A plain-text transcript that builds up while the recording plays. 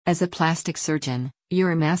As a plastic surgeon,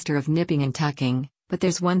 you're a master of nipping and tucking, but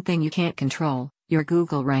there's one thing you can't control: your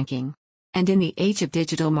Google ranking. And in the age of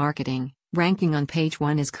digital marketing, ranking on page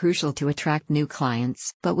 1 is crucial to attract new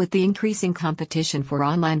clients. But with the increasing competition for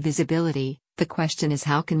online visibility, the question is,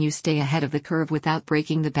 how can you stay ahead of the curve without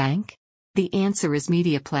breaking the bank? The answer is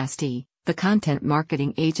Mediaplasty, the content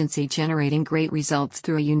marketing agency generating great results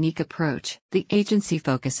through a unique approach. The agency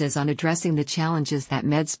focuses on addressing the challenges that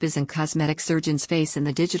med spas and cosmetic surgeons face in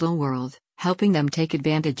the digital world, helping them take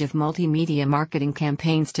advantage of multimedia marketing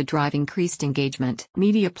campaigns to drive increased engagement.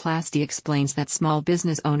 Mediaplasty explains that small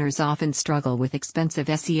business owners often struggle with expensive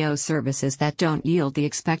SEO services that don't yield the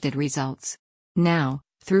expected results. Now,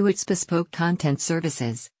 through its bespoke content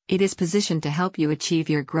services, it is positioned to help you achieve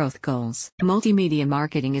your growth goals. Multimedia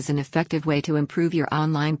marketing is an effective way to improve your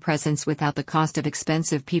online presence without the cost of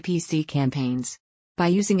expensive PPC campaigns. By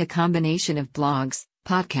using a combination of blogs,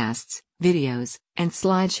 podcasts, videos, and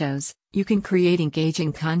slideshows, you can create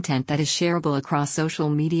engaging content that is shareable across social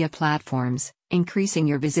media platforms, increasing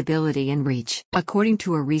your visibility and reach. According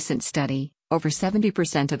to a recent study, over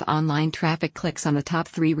 70% of online traffic clicks on the top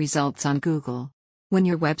 3 results on Google. When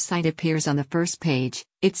your website appears on the first page,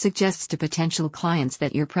 it suggests to potential clients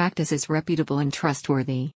that your practice is reputable and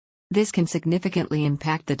trustworthy. This can significantly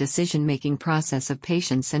impact the decision-making process of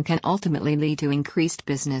patients and can ultimately lead to increased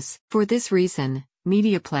business. For this reason,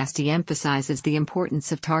 Mediaplasty emphasizes the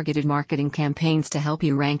importance of targeted marketing campaigns to help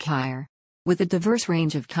you rank higher. With a diverse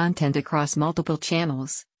range of content across multiple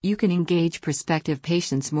channels, you can engage prospective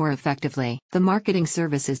patients more effectively. The marketing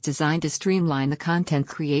service is designed to streamline the content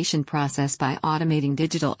creation process by automating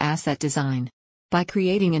digital asset design. By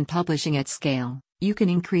creating and publishing at scale, you can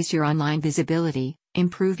increase your online visibility,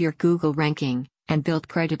 improve your Google ranking, and build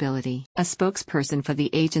credibility. A spokesperson for the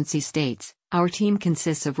agency states, "Our team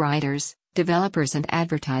consists of writers, developers and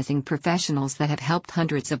advertising professionals that have helped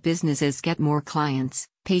hundreds of businesses get more clients,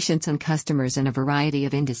 patients and customers in a variety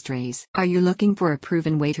of industries." Are you looking for a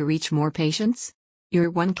proven way to reach more patients? You're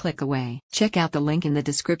one click away. Check out the link in the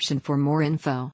description for more info.